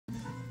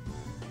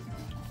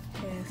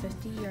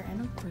50-year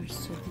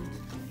anniversary.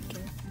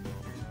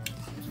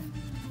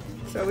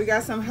 So we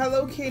got some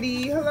Hello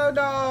Kitty, hello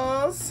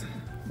dolls.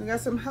 We got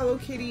some Hello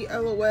Kitty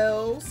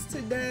LOLs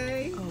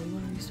today. Oh, you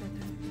want to restart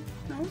that?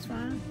 No, it's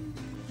fine.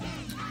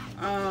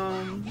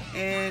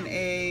 And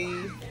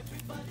a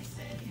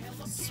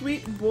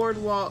Sweet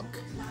Boardwalk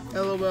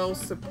LOL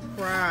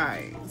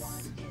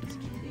surprise.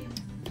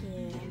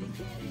 Yeah.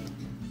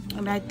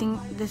 And I think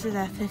this is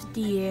a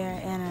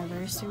 50-year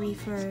anniversary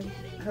for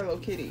Hello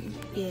Kitty.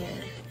 Yeah.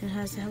 It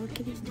has the Hello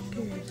Kitty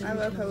sticker. I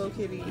love Hello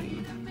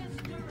Kitty.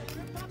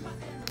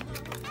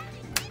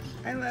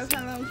 I love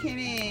Hello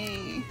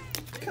Kitty.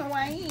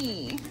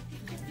 Kawaii.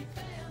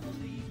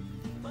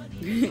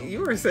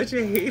 You are such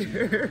a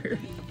hater.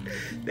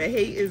 The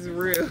hate is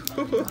real.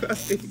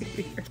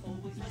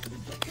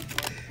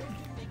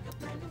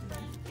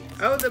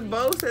 Oh, the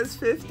bow says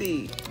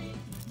 50.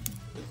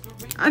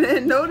 I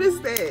didn't notice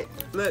that.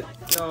 Look,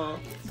 y'all.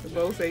 The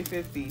bow say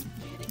 50.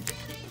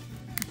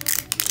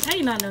 How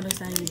you not notice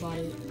that you bought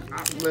it?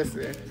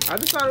 Listen, I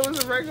just thought it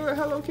was a regular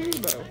Hello Kitty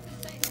bow.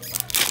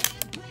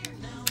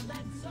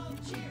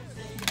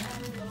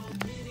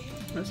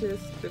 That's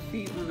just the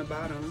feet on the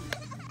bottom.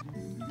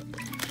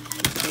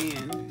 The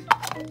stand.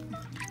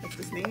 That's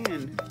the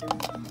stand.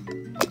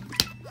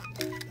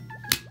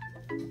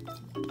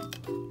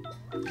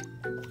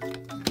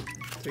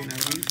 So you know,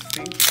 you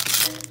see?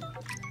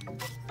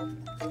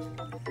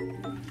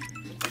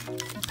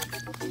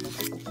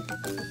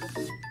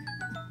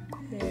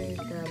 There's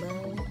the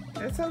bow.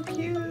 That's so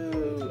cute.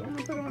 I'm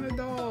gonna put it on a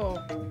doll.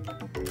 I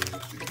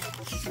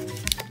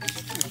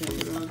can't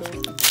put it on a doll.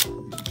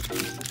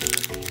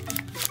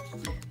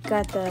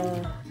 Got the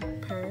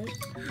purse.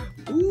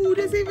 Ooh,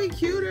 that's even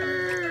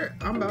cuter.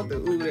 I'm about to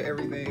ooh to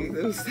everything.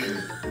 Oh,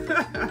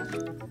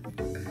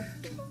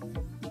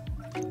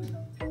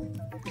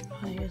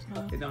 here's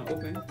one. It don't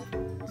open.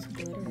 It's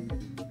glitter.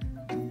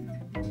 I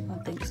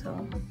don't think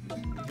so.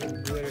 There's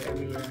glitter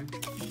everywhere.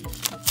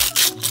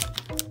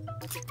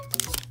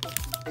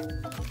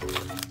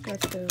 Got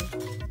the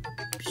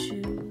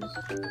shoes.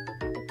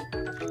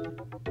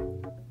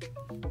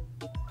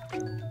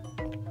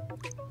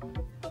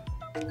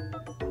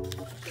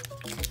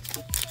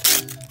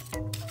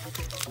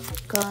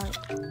 Got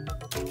a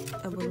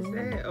What is balloon.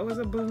 that? Oh, it's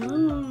a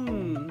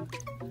balloon.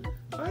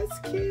 Oh, it's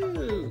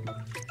cute.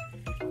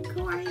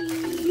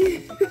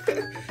 Kawaii.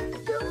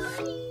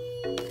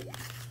 Kawaii.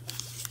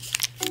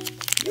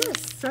 You're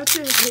such a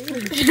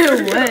hater.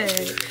 What?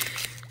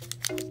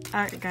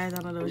 Alright, guys, I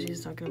don't know what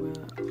she's talking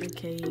about.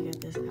 Okay, you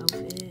got this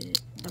outfit,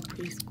 a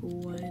preschool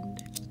one.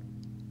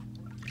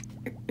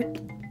 Then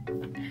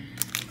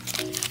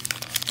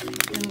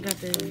we got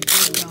this big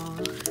doll.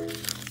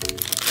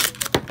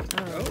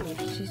 Oh,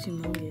 she's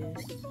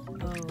humongous.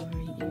 Oh,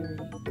 her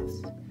earrings.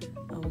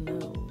 Oh no.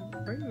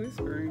 Why are you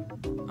whispering?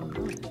 I'm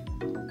not.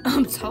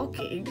 I'm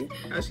talking.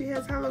 Oh, she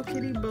has Hello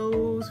Kitty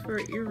bows for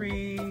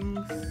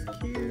earrings.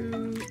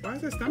 Cute. Why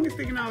is her stomach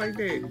sticking out like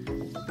that?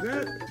 Is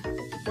that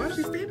why is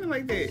she standing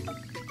like that?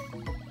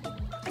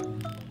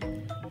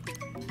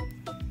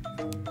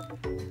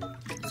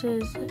 It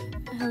says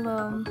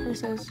hello. It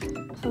says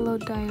hello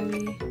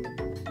diary.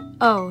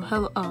 Oh,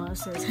 hello. Oh, it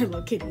says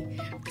Hello Kitty.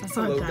 That's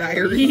Hello not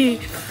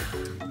diary.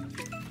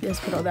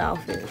 Just put on the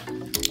outfit.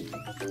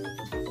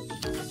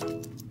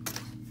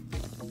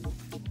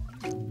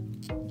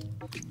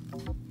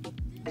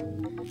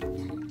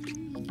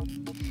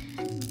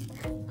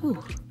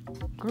 Ooh,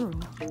 girl.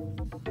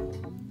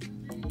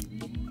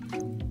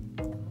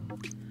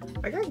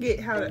 Like, I get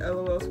how the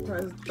LOL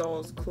surprise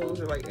dolls clothes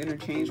are like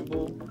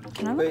interchangeable,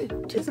 Can I but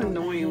it's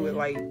annoying with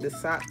like the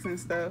socks and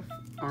stuff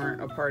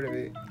aren't a part of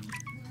it.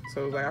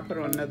 So like I put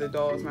on another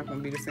doll, it's not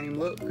gonna be the same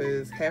look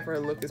because half her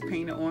look is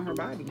painted on her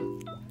body.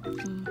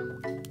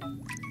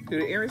 Do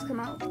the earrings come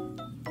out?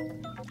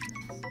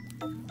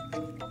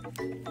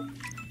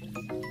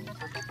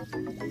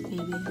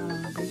 Maybe I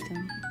don't break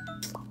them.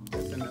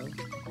 That's a no.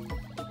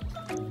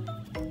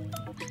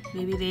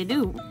 Maybe they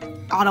do.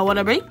 I don't want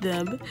to break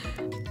them. Let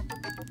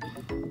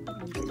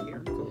me take the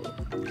earrings off.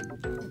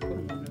 I'll put them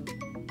on the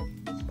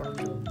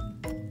Barbie doll.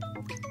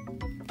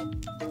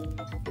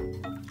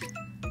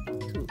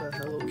 To a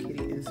Hello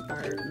Kitty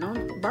inspired. No,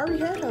 Barbie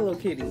had Hello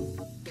Kitty.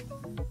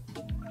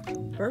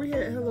 Barbie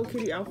had Hello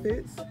Kitty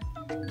outfits. I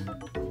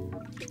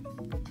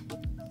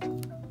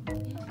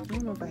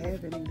don't know if I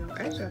have any though.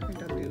 Actually, I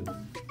think I do.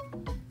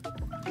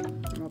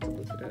 I'm about to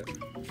look it up.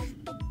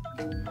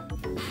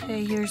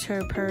 Okay, here's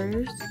her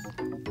purse.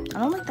 I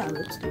don't like that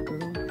lipstick,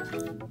 girl.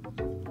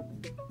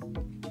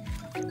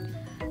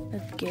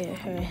 Let's get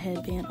her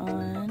headband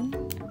on.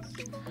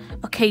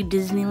 Okay,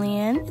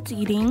 Disneyland. It's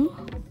eating.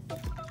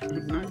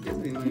 Not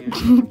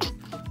Disneyland.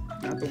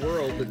 Not the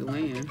world, but the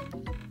land.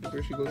 That's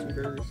where she goes to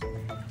hers.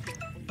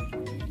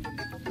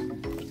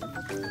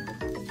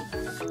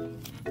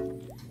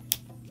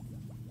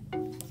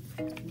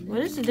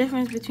 What is the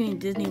difference between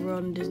Disney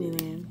World and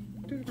Disneyland?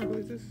 Two different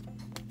places.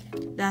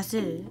 That's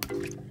it.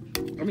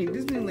 I mean,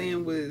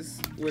 Disneyland was,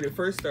 when it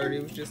first started,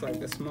 it was just like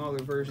a smaller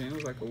version. It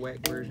was like a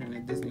whack version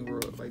of Disney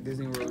World. Like,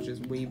 Disney World was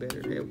just way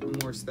better. They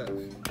had more stuff.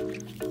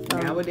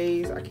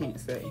 Nowadays, I can't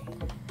say.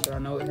 But I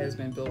know it has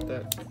been built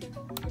up.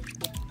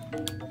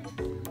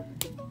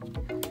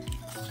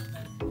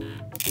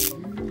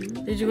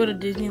 Did you go to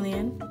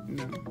Disneyland?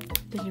 No.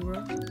 Disney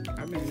World?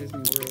 I've been to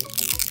Disney World.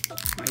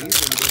 I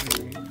used to be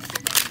Disneyland.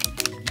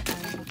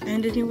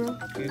 And Disney World?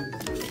 And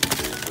Disney World.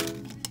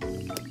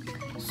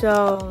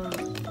 So,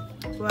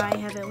 why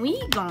haven't we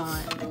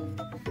gone?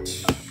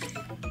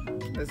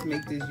 Let's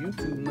make this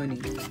YouTube money.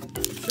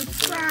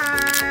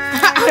 Subscribe!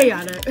 I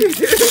got it.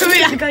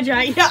 I got you.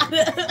 I got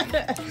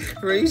it.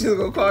 Bro, you just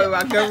gonna call it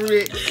my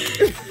government.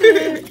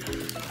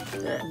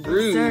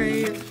 Rude.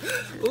 Sorry.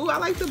 Ooh, I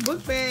like the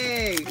book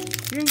bag. You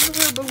didn't give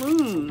her a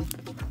balloon.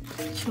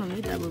 She don't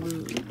need that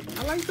balloon.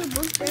 I like the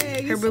book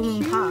bag. Her it's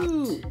balloon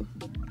cute.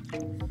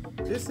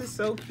 popped. This is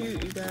so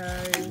cute, you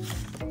guys.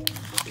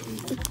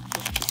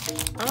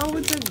 Oh,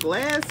 with the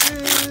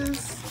glasses.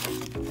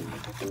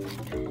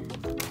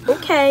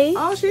 Okay.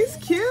 Oh, she's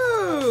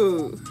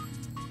cute.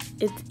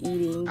 It's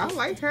eating. I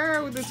like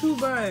her with the 2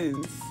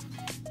 buns.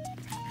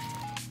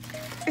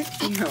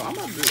 No, I'm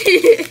about to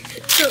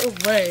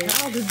What?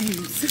 child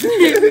abuse.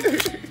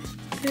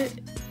 Okay,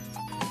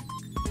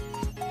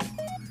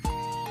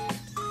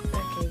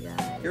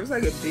 guys. There was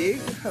like a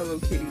big Hello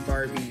Kitty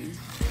Barbie.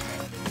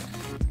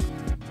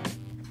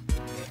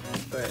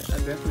 But I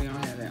definitely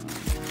don't have that one.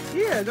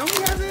 Yeah, don't we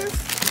have this?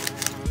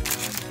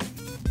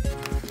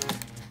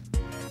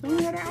 Don't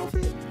we have that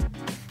outfit?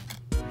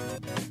 I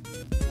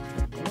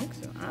think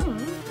so. I don't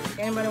know.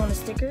 Anybody want a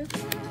sticker?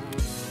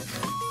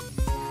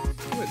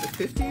 What, the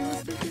 50 is a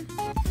sticker?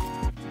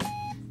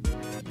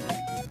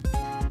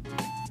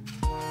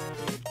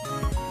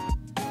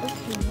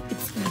 Okay,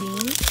 it's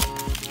eating.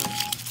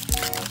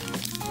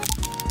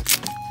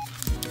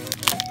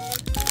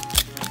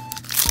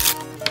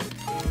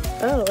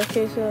 Oh,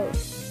 okay, so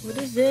what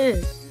is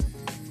this?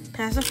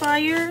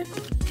 Pacifier? It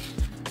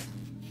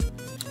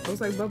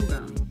was like bubble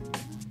gum.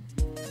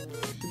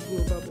 She blew a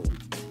bubble.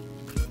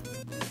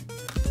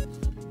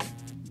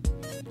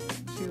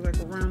 She was like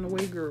a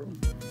round-the-way girl.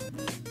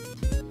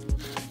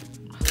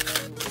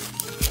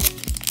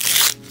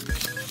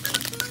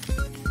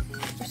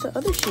 What's the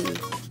other shoe?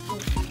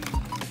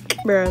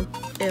 Bruh.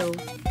 Ew.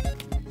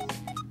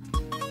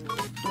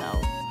 No.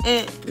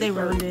 They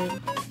ruined it.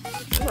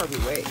 She's probably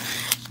wet.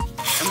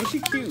 I mean,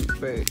 she's cute,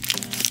 but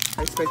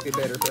I expected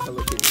better for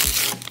Hello Kitty.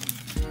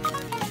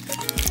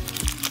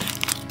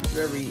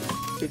 Very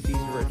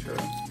 50s retro.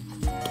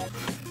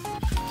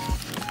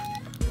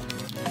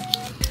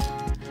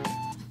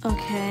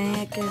 Okay,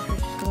 I guess we're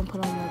just gonna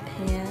put on my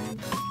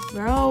pants.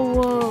 Bro,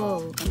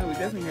 whoa. I know we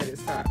definitely had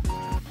this top.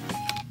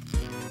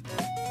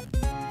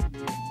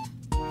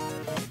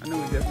 I know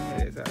we definitely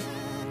had this top.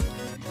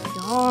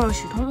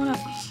 Gosh, you don't wanna.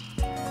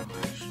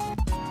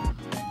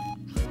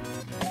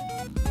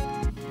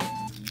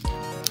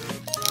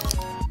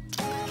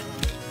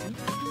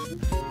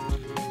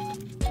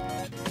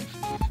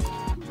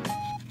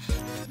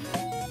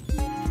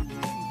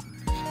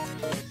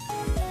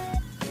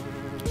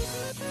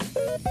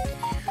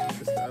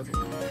 This the other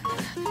one.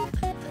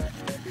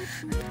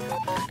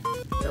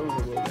 That was a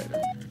little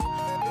better.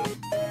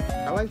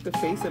 I like the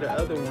face of the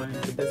other one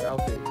with this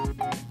outfit.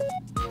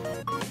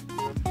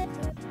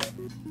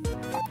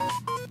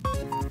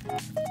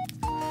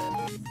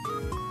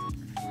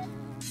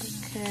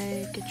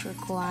 Okay, get your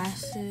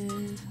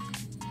glasses.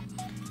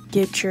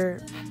 Get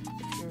your.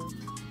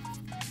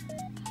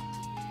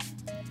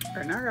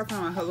 Alright, now I gotta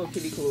find my Hello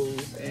Kitty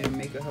clothes and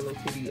make a Hello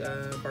Kitty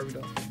Barbie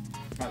doll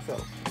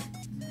myself.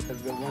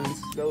 Because the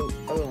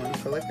other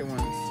ones, collector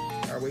ones,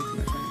 are way too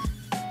much money.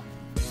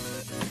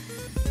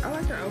 I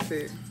like her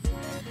outfit.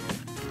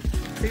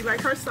 See,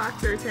 like her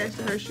socks are attached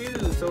to her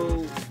shoes,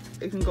 so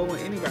it can go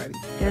with anybody.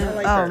 I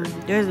like her.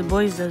 There's the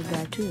boys does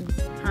that too.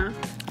 Huh?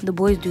 The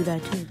boys do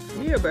that too.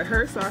 Yeah, but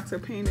her socks are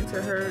painted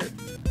to her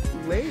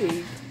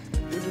leg,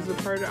 which is a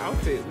part of the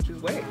outfit, which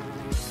is whack.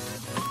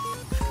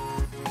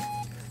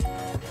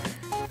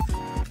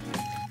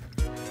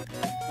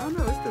 Oh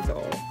no, it's the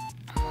doll.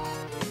 I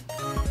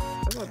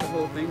thought the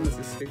whole thing was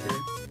a sticker.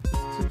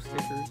 2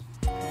 stickers.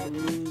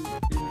 Blue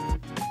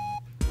and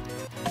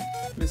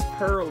Miss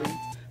Pearly.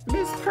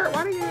 Miss Pearly.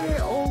 Why do you have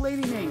that old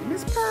lady name?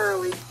 Miss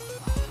Pearly.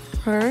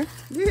 Her?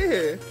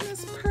 Yeah,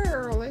 Miss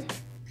Pearly.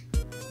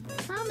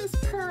 Hi, Miss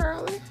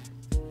Pearly.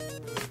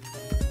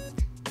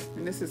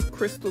 And this is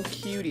Crystal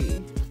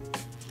Cutie.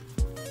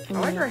 I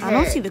like her hat. I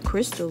don't see the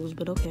crystals,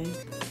 but okay.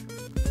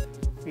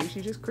 Maybe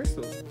she's just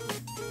Crystal.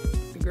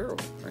 The girl.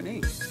 Her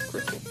name.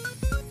 Crystal.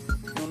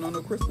 You don't know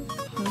no Crystal?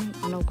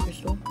 I know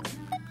crystal.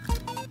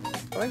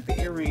 I like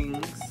the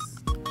earrings.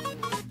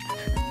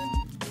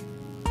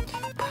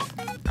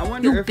 I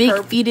wonder You if big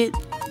her... feeted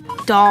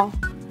doll.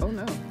 Oh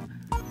no.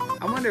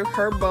 I wonder if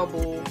her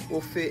bubble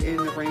will fit in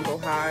the Rainbow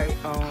High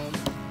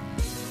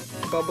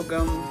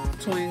bubblegum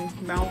twin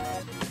mouth.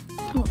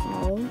 I don't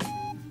know.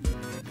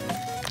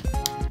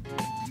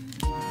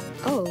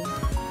 Oh.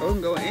 Or we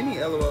can go with any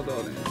LOL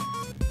doll then.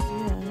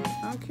 Yeah.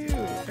 How cute.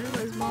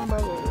 Everybody's blowing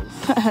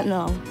bubbles.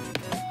 No,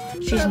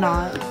 she's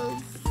not.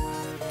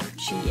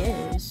 She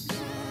is.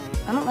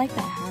 I don't like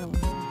that hat on her.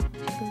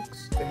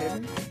 The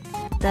head?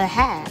 The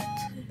hat.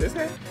 This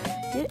hat?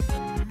 Yeah.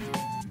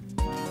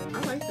 I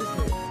like this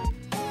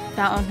hat.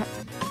 That on her.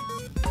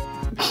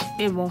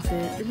 It won't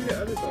fit. Give me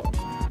the other doll.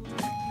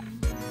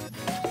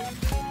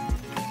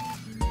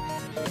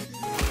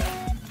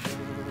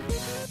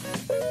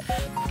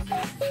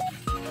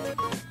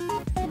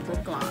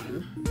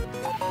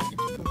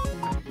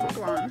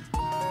 Brooklyn.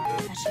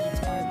 Actually, it's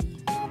Barbie.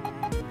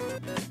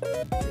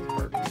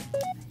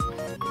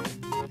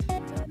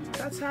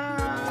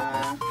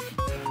 Ta-ta!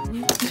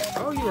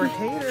 Oh, you're a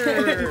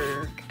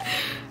hater.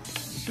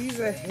 She's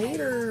a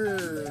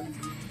hater.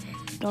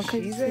 Don't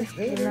She's a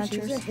hater.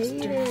 She's a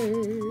hater.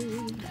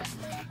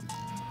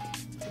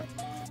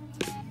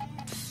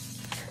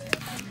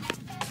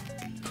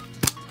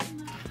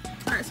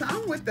 Alright, so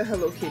I'm with the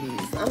Hello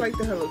Kitties. I like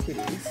the Hello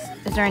Kitties.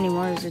 Is there any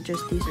more, or is it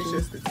just these It's two?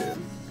 just the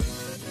two.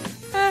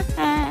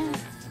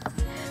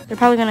 They're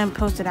probably gonna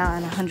post it out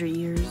in 100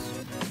 years.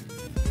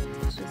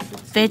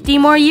 50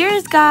 more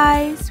years,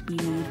 guys. We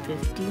need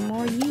 50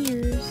 more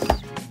years.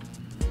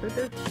 But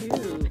they're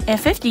cute. In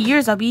 50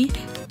 years, I'll be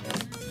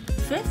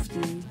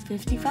 50,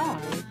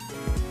 55.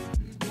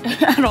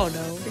 I don't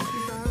know.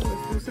 65,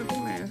 let's do simple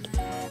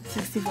math.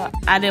 65.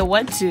 I didn't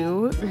want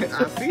to. I see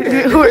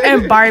that. We're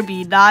in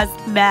Barbie, not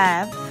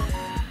math.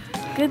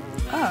 Good.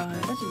 Oh,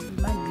 that just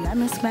reminded me. I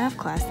missed math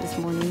class this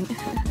morning.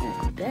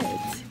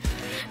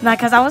 Not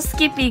because I was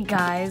skipping,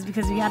 guys,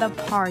 because we had a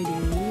party.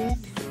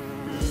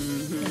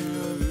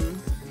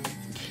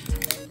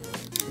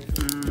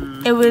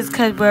 It was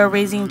because we're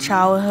raising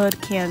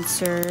childhood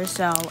cancer,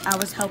 so I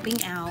was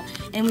helping out,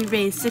 and we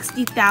raised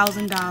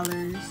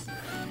 $60,000.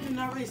 You did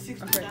not raise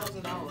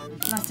 $60,000.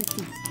 Not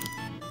 60.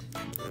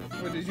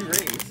 What did you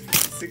raise?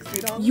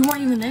 $60? You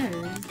weren't even there.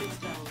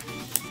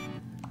 $6,000.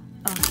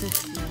 Oh,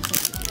 60.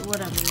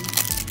 Whatever.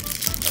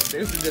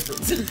 There's a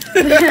difference.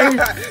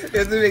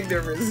 There's a big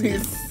difference.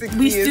 60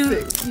 We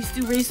and still 6.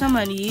 raised some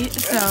money,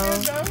 so.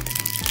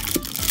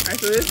 Alright,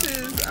 so this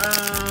is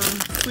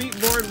Sweet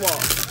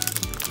Boardwalk.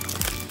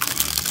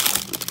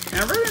 And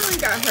I really only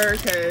got her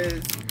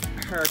because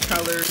her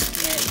colors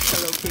match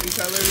Hello Kitty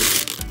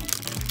colors.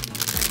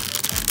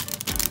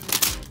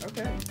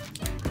 Okay.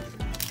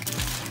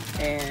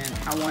 And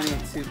I wanted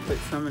to put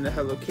some of the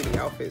Hello Kitty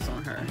outfits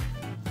on her.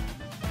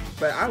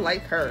 But I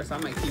like her, so I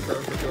might keep her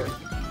for sure.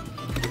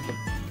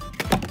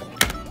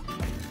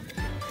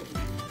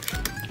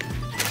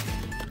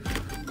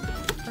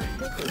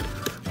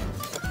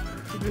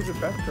 There's a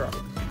backdrop.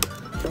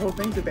 The whole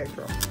thing's a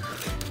backdrop.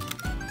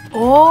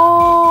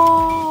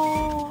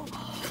 Oh.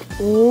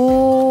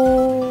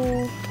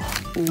 Oh.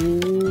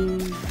 Oh.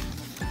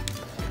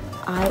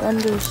 I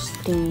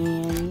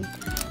understand.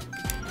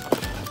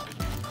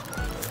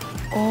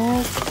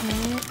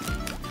 Okay.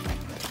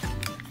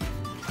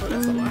 Oh,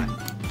 that's a lot.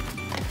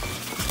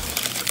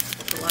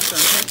 That's a lot to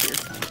unpack here.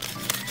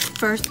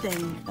 First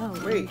thing. Oh,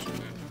 Wait.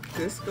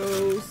 This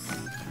goes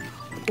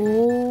Oh.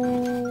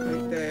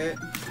 like that.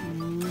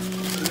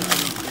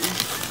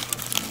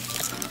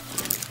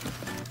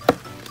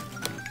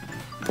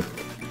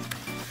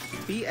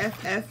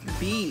 BFF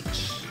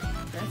Beach.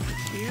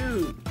 That's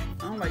cute.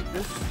 I don't like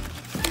this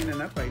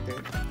standing up like that.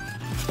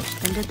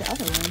 And did the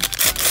other one.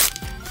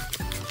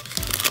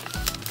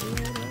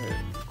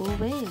 Go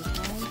away,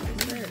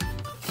 guys.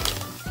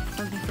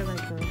 Something for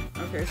like a.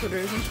 Okay, so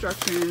there's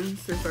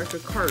instructions. There's like a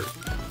cart.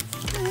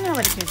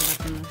 Nobody cares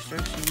about the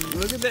instructions.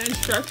 Look at the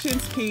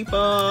instructions,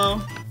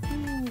 people.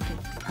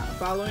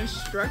 Follow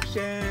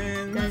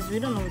instructions. Guys, we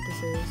don't know what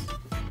this is.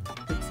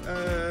 It's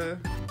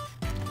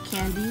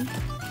Candy.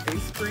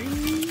 ice cream.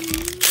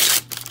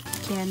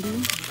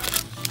 Candy.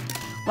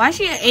 Why is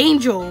she an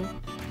angel?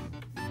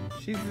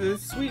 She's a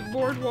Sweet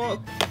Boardwalk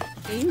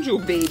angel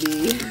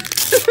baby.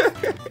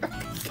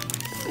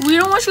 We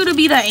don't want you to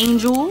be the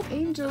angel.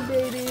 Angel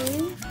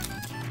baby.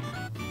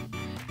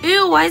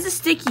 Ew, why is it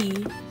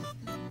sticky?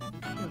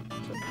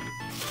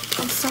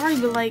 I'm sorry,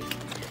 but like,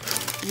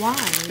 why?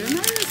 They're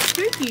not as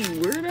sticky,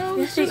 weirdo.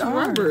 Yes, It's they just are.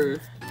 rubber.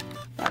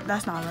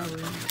 That's not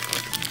rubber.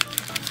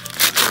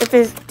 If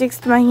it sticks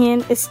to my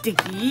hand, it's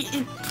sticky.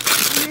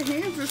 Your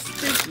hands are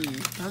sticky.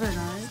 No, they're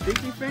not.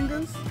 Sticky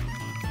fingers.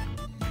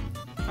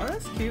 Oh,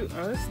 that's cute.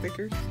 Oh, that's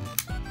stickers.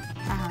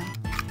 Uh-huh.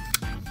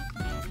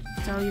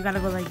 So you gotta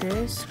go like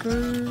this.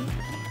 Screw.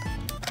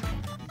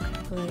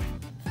 Like,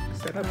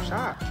 Set up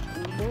shop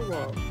on the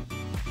boardwalk.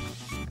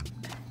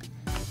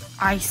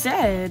 I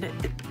said,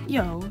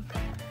 yo,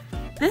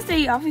 this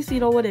thing obviously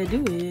don't want to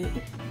do it.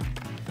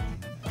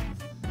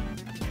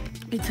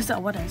 It's just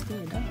not what I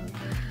said. No.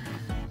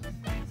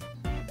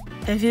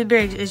 If it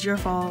breaks, it's your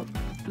fault.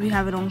 We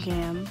have it on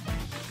cam.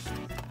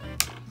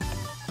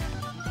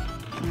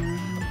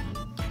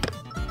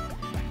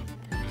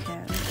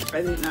 Okay.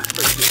 I did not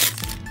break it.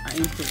 I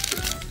improved it.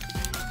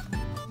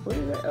 What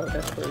is that? Oh,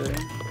 that's for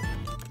the...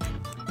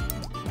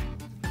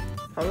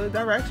 Follow the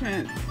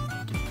directions.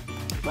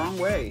 Wrong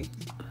way.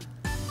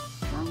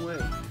 Wrong way.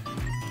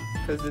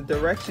 Because the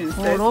directions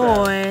say Hold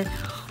so. on.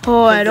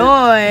 Hold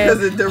on. Because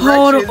the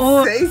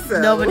directions say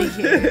so. Nobody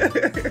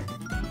cares.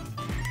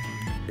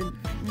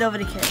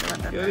 Nobody cares about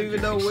that. You don't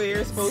even know where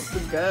you're supposed to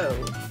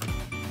go.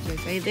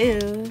 Yes, I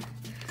do.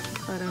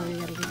 Hold on, we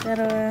gotta get that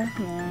on.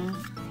 Yeah.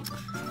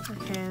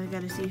 Okay, we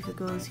gotta see if it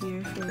goes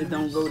here first. It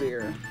don't go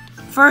there.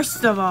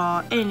 First of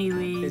all,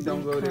 anyways. It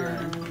don't go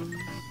there.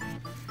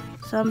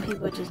 Some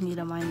people just need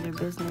to mind their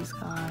business,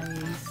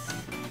 guys.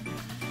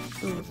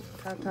 Ooh,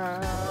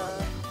 ta-ta.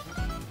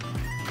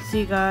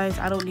 See, guys,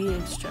 I don't need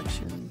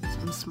instructions.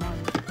 I'm smart.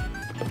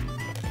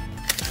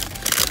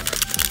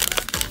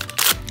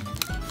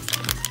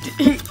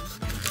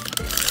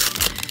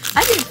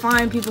 I can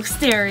find people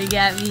staring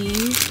at me.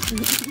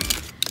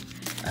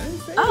 I didn't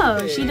say Oh,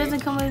 anything. she doesn't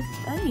come with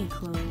any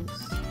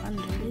clothes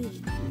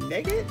underneath.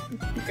 Naked?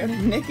 A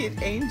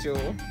naked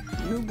angel.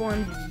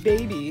 Newborn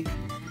baby.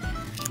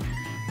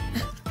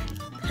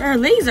 Her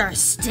legs are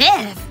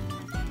stiff.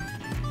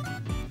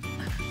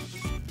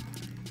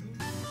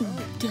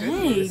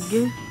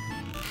 Dang.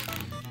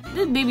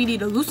 This baby need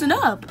to loosen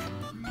up.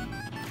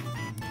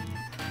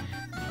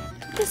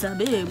 This a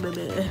big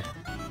baby.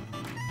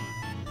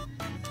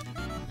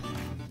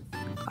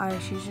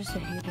 Alright, she's just a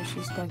hater.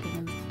 She's stuck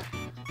in the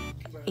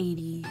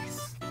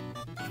 80s,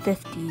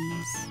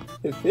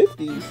 50s. The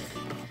 50s?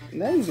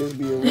 Now you just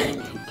be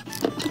away.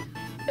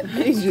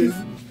 You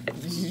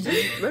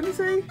just, let me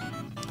say.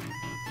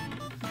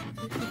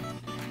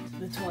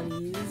 The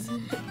 20s.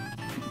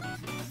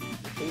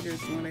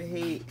 Haters wanna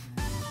hate.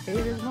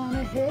 Haters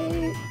wanna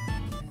hate.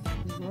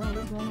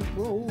 Brothers wanna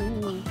roll.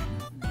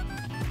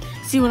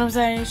 See what I'm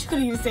saying? She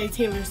couldn't even say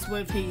Taylor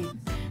Swift hate.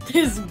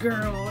 This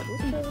girl.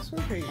 What's Taylor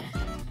Swift hate?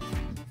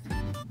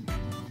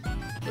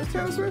 What's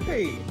Taylor Swift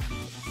hate?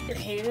 The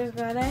haters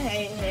gonna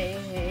hate.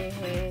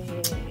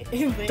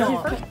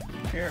 Dog.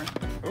 Here.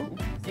 Oh,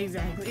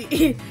 Exactly.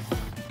 here.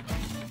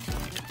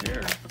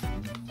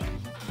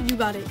 You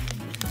got it.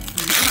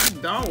 I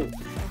don't.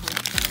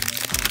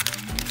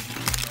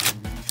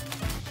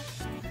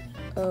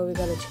 Oh, we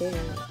got a chair.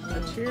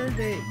 A chair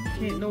that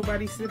can't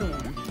nobody sit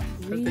on.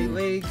 Because their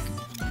legs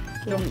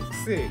don't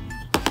sit.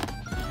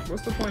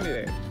 What's the point of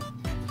that?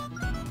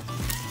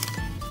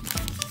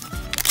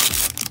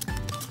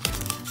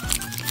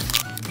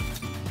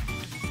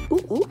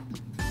 Ooh, ooh.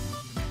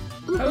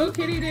 Hello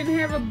Kitty didn't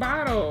have a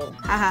bottle.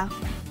 Haha.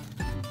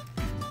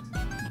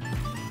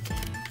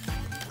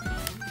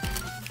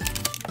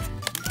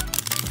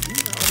 You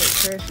know all that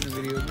trash in the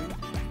video, dude.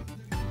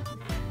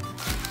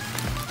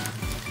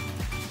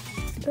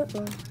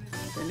 Uh-oh.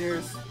 And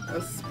there's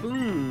a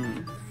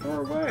spoon.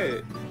 For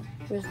what?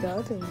 Where's the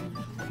other one?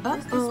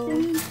 What's the Uh-oh.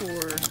 spoon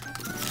for?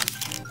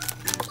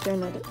 Is there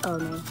another? Oh,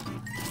 no.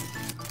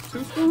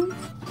 2 spoons?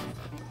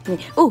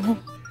 Oh,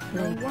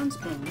 No, 1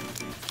 spoon.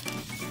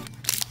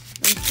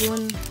 I'm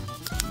doing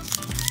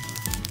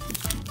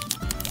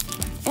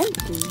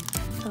empty.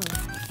 Oh.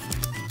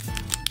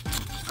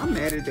 I'm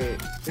mad at that.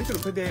 They could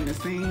have put that in the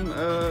same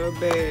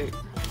bag.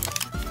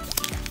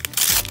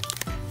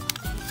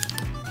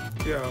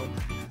 Yo,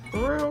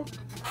 for real?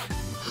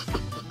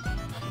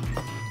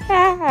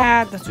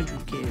 That's what you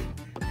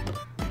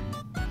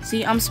get.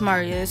 See, I'm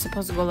smart. It's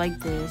supposed to go like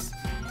this.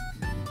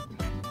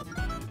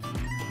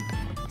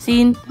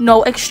 See,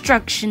 no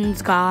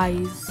instructions,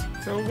 guys.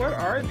 So what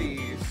are these?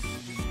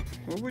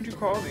 What would you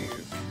call these?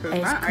 Cause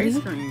Ice not cream? ice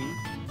cream.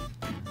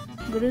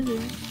 What is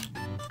it?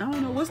 I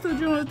don't know. What's the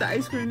deal with the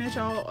ice cream that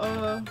y'all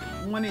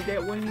wanted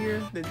that one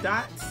year? The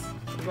dots?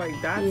 It's like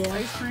dots Yeah.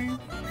 ice cream?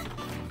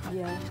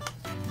 Yeah.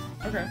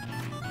 Okay.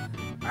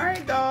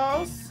 Alright,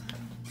 dolls.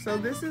 So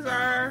this is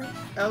our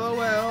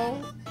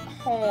LOL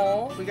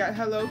haul. We got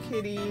Hello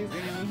Kitties and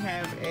then we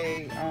have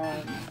a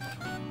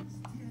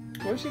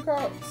what's she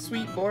called?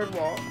 Sweet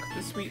Boardwalk.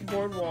 The Sweet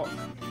Boardwalk.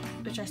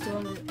 Which I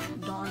still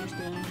don't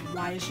understand.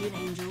 Why is she an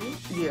angel?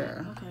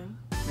 Yeah. Okay.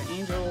 The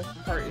angel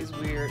part is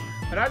weird.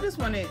 But I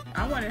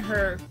wanted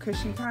her, because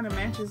she kind of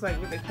matches like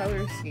with the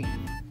color scheme.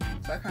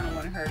 So I kind of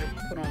wanted her to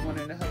put on one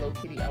of the Hello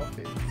Kitty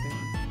outfits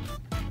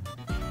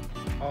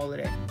and all of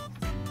that.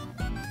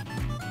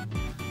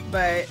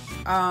 But,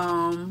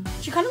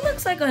 She kind of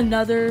looks like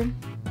another.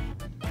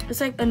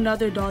 It's like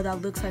another doll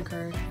that looks like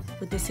her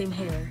with the same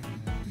hair.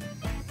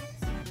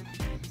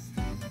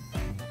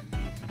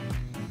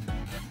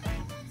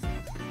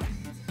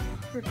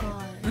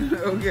 Forgot.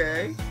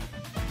 okay.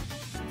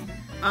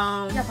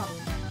 Yeah, probably.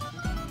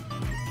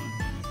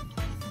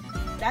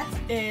 That's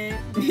it.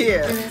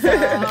 Yeah.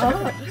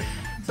 Yeah.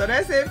 So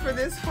that's it for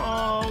this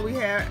haul. We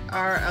had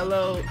our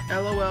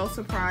LOL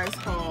surprise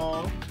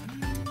haul.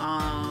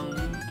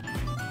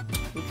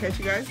 We'll catch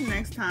you guys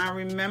next time.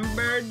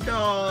 Remember,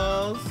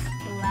 dolls,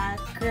 Black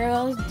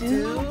girls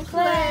do do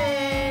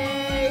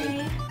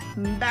play.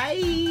 Bye.